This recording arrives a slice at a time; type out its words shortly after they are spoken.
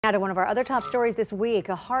Now to one of our other top stories this week.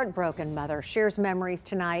 A heartbroken mother shares memories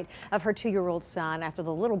tonight of her 2-year-old son after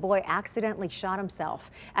the little boy accidentally shot himself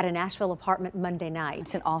at a Nashville apartment Monday night.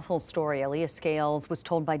 It's an awful story. Aaliyah Scales was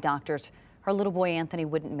told by doctors her little boy Anthony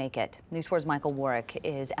wouldn't make it. News 4's Michael Warwick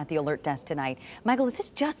is at the alert desk tonight. Michael, this is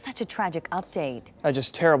just such a tragic update.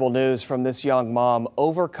 Just terrible news from this young mom,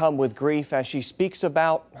 overcome with grief as she speaks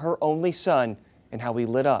about her only son and how he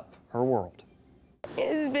lit up her world.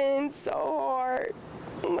 It's been so hard.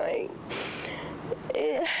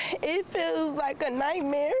 It feels like a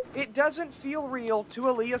nightmare. It doesn't feel real to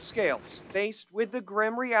Aaliyah Scales, faced with the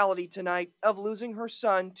grim reality tonight of losing her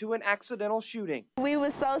son to an accidental shooting. We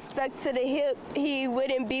were so stuck to the hip, he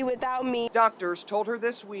wouldn't be without me. Doctors told her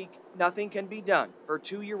this week nothing can be done for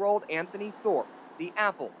 2-year-old Anthony Thorpe, the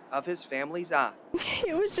apple of his family's eye.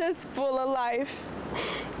 He was just full of life.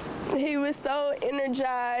 He was so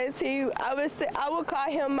energized. I would call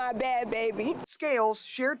him my bad baby. Scales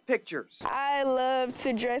shared pictures. I love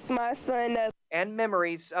to dress my son up. And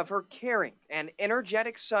memories of her caring and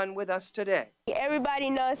energetic son with us today. Everybody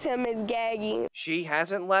knows him as Gaggy. She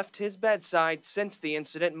hasn't left his bedside since the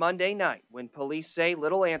incident Monday night when police say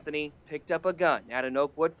little Anthony picked up a gun at an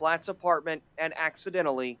Oakwood Flats apartment and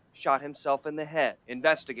accidentally shot himself in the head.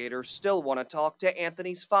 Investigators still want to talk to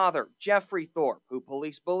Anthony's father, Jeffrey Thorpe, who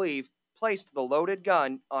police believe placed the loaded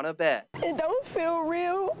gun on a bed. It don't feel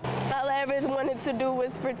real. All I ever wanted to do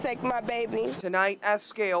was protect my baby. Tonight, as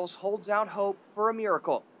Scales holds out hope for a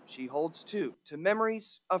miracle, she holds too to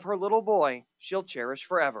memories of her little boy she'll cherish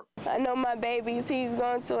forever. I know my baby's, he's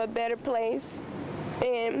going to a better place,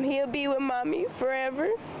 and he'll be with mommy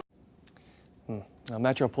forever.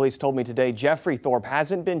 Metro Police told me today Jeffrey Thorpe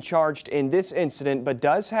hasn't been charged in this incident, but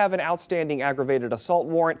does have an outstanding aggravated assault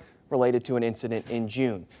warrant related to an incident in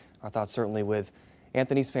June. Our thoughts certainly with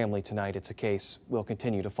Anthony's family tonight. It's a case we'll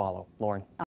continue to follow. Lauren.